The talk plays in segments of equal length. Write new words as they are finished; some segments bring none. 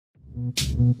Hello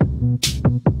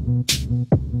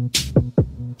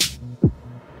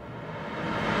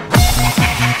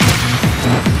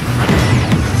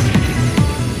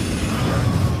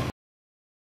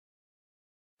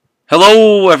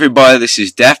everybody, this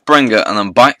is Deathbringer and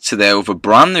I'm back today with a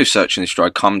brand new Search and Destroy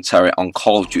commentary on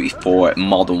Call of Duty 4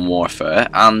 Modern Warfare,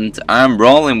 and I'm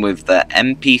rolling with the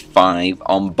Mp5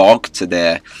 on BOG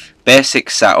today. Basic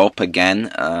setup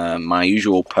again. My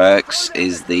usual perks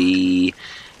is the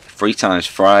 3x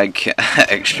frag,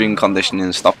 extreme conditioning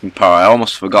and stopping power. I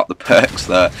almost forgot the perks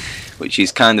there, which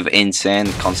is kind of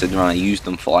insane considering I used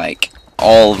them for like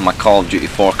all of my Call of Duty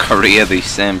 4 career, these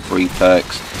same 3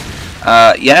 perks.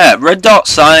 Yeah, red dot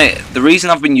sight. The reason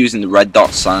I've been using the red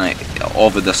dot sight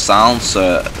over the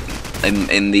silencer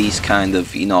in these kind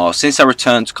of, you know, since I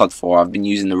returned to COD4, I've been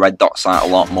using the red dot sight a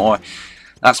lot more.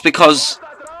 That's because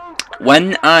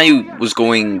when I was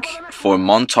going for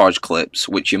montage clips,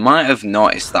 which you might have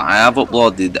noticed that I have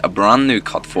uploaded a brand new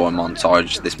COD4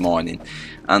 montage this morning,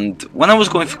 and when I was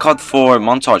going for COD4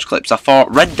 montage clips, I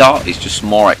thought red dot is just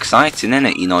more exciting, isn't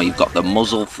it? You know, you've got the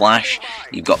muzzle flash,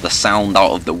 you've got the sound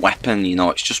out of the weapon, you know,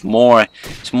 it's just more,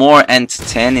 it's more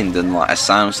entertaining than like a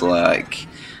silencer. Like,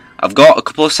 I've got a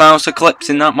couple of silencer clips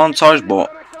in that montage,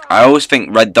 but I always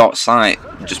think red dot sight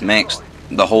just makes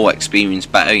the whole experience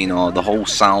better, you know, the whole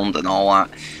sound and all that.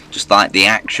 Just like the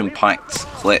action-packed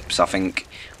clips, I think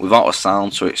without a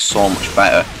silencer it's so much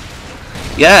better.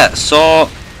 Yeah, so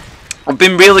I've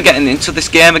been really getting into this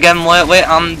game again lately,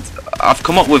 and I've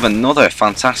come up with another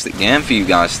fantastic game for you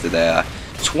guys today.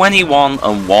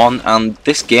 21-1, and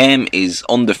this game is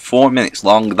under 4 minutes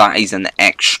long. That is an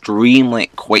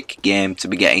extremely quick game to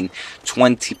be getting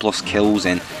 20 plus kills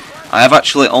in. I have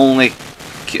actually only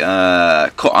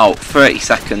cut out 30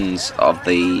 seconds of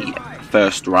the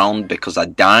first round because I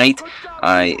died.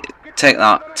 I take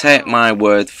my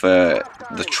word for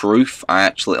the truth. I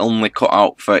actually only cut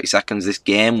out 30 seconds. This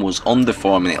game was under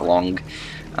 4 minutes long,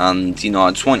 and you know,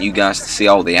 I just want you guys to see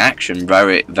all the action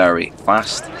very, very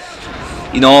fast.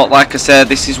 You know, like I said,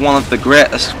 this is one of the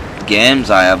greatest games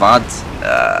I have had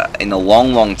in a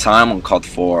long time on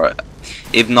COD4,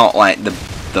 if not like the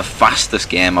fastest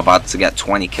game I've had to get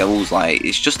 20 kills. Like,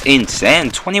 it's just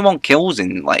insane. 21 kills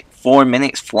in like 4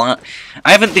 minutes flat.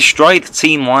 I haven't destroyed a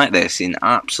team like this in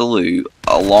absolute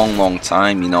a long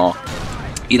time, you know.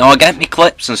 You know, I get me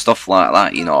clips and stuff like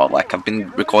that, you know, like I've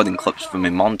been recording clips for my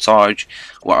montage,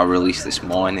 what I released this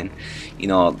morning. You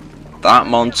know, that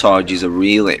montage is a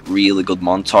really good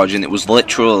montage, and it was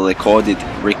literally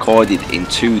recorded in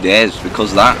 2 days,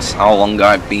 because that's how long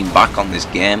I've been back on this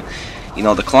game. You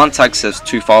know, the clan tag says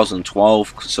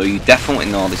 2012, so you definitely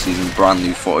know this isn't brand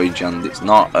new footage, and it's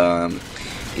not,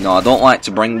 you know, I don't like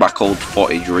to bring back old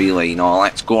footage really, you know, I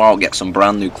like to go out and get some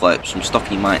brand new clips, some stuff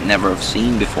you might never have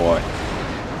seen before.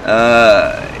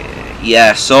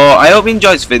 Yeah, so I hope you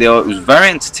enjoyed this video. It was very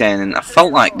entertaining. I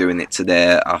felt like doing it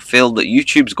today. I feel that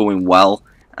YouTube's going well,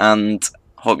 and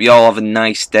hope you all have a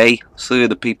nice day. See you,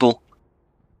 the people.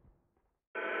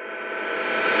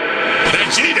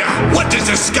 Vegeta, what does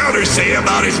the scouter say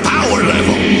about his power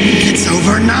level? It's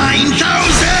over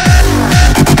 9,000!